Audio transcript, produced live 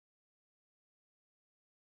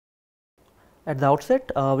At the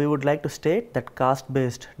outset, we would like to state that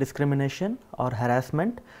caste-based discrimination or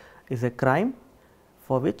harassment is a crime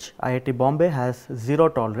for which IIT Bombay has zero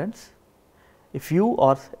tolerance. If you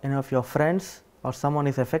or any of your friends or someone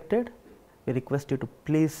is affected, we request you to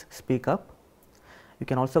please speak up. You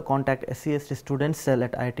can also contact SCST Student Cell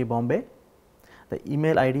at IIT Bombay. The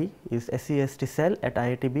email ID is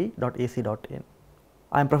scstcell@iitb.ac.in.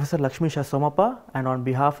 I am Professor Lakshmisha Somappa, and on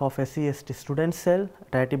behalf of SCST Student Cell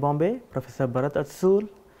at IIT Bombay, Professor Bharat Atsul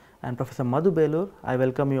and Professor Madhu Belur, I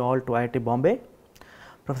welcome you all to IIT Bombay.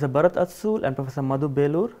 Professor Bharat Atsul and Professor Madhu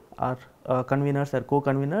Belur are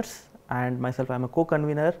co-conveners, and myself I am a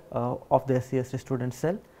co-convener of the SCST Student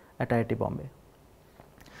Cell at IIT Bombay.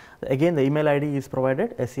 Again, the email ID is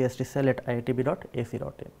provided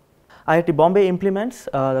scstcell@iitb.ac.in. IIT Bombay implements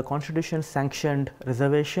the constitution sanctioned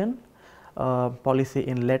reservation policy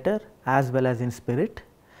in letter as well as in spirit.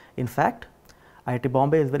 In fact, IIT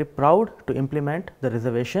Bombay is very proud to implement the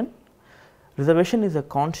reservation. Reservation is a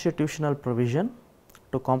constitutional provision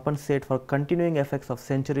to compensate for continuing effects of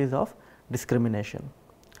centuries of discrimination.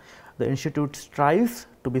 The institute strives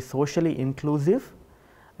to be socially inclusive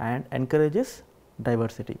and encourages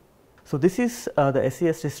diversity. So, this is the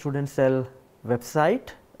SCST Student Cell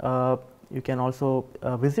website. You can also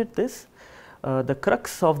visit this. The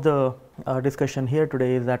crux of the discussion here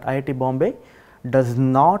today is that IIT Bombay does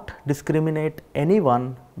not discriminate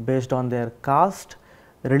anyone based on their caste,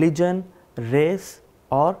 religion, race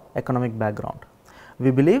or economic background.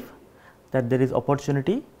 We believe that there is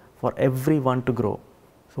opportunity for everyone to grow.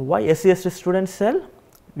 So, why SCST Student Cell?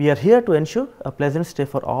 We are here to ensure a pleasant stay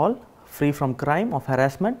for all, free from crime of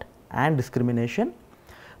harassment and discrimination.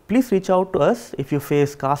 Please reach out to us if you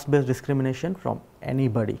face caste-based discrimination from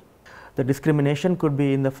anybody. The discrimination could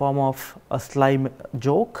be in the form of a sly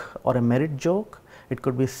joke or a merit joke. It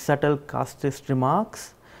could be subtle casteist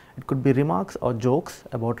remarks. It could be remarks or jokes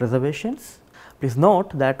about reservations. Please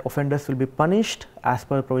note that offenders will be punished as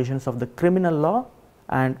per provisions of the criminal law,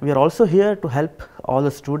 and we are also here to help all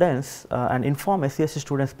the students and inform SCST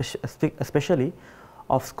students especially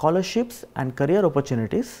of scholarships and career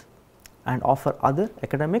opportunities, and offer other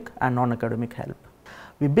academic and non-academic help.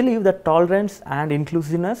 We believe that tolerance and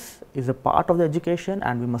inclusiveness is a part of the education,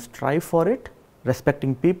 and we must strive for it.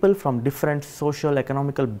 Respecting people from different social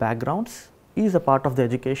economical backgrounds is a part of the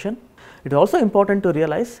education. It is also important to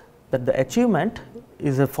realize that the achievement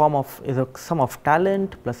is a sum of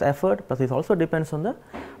talent plus effort, plus it also depends on the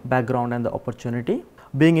background and the opportunity.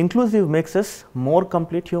 Being inclusive makes us more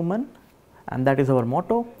complete human, and that is our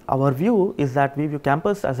motto. Our view is that we view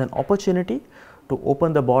campus as an opportunity to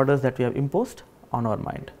open the borders that we have imposed on our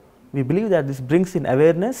mind. We believe that this brings in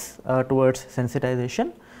awareness towards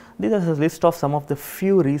sensitization. These are a list of some of the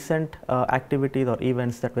few recent activities or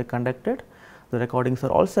events that were conducted. The recordings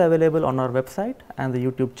are also available on our website and the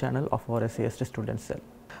YouTube channel of our SCST Student Cell.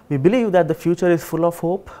 We believe that the future is full of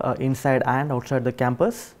hope inside and outside the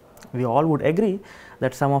campus. We all would agree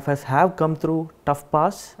that some of us have come through tough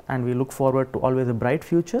paths, and we look forward to always a bright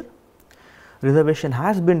future. Reservation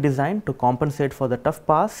has been designed to compensate for the tough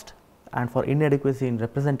past and for inadequacy in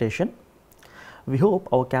representation. We hope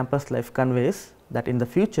our campus life conveys that in the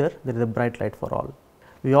future there is a bright light for all.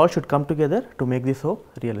 We all should come together to make this hope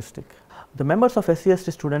realistic. The members of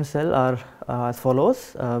SCST Student Cell are as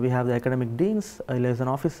follows. We have the academic deans, a liaison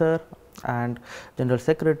officer and general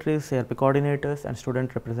secretaries, ARP coordinators and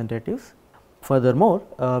student representatives. Furthermore,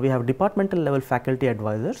 we have departmental level faculty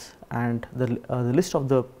advisors, and the list of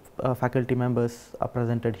the faculty members are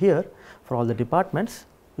presented here for all the departments.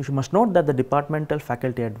 You must note that the departmental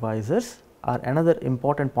faculty advisors are another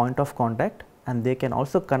important point of contact, and they can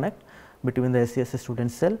also connect between the SCST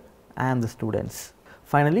Student Cell and the students.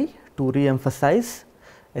 Finally, to re-emphasize,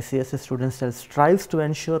 SCST Student Cell strives to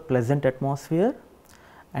ensure pleasant atmosphere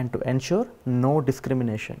and to ensure no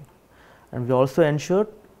discrimination, and we also ensure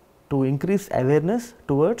to increase awareness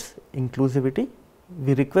towards inclusivity.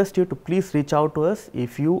 We request you to please reach out to us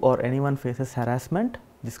if you or anyone faces harassment.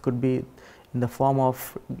 This could be in the form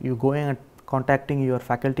of you going and contacting your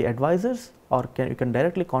faculty advisors, or you can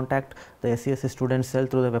directly contact the SCST Student Cell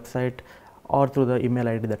through the website or through the email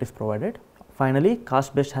ID that is provided. Finally,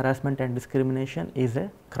 caste-based harassment and discrimination is a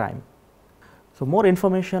crime. So, more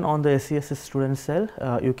information on the SCST Student Cell,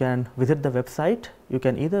 you can visit the website. You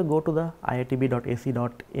can either go to the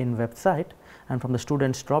iitb.ac.in website, and from the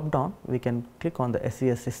students drop down we can click on the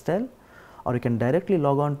SCST Cell, or you can directly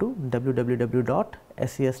log on to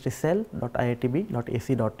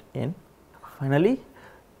www.scstcell.iitb.ac.in. Finally,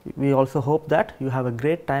 we also hope that you have a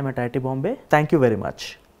great time at IIT Bombay. Thank you very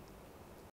much.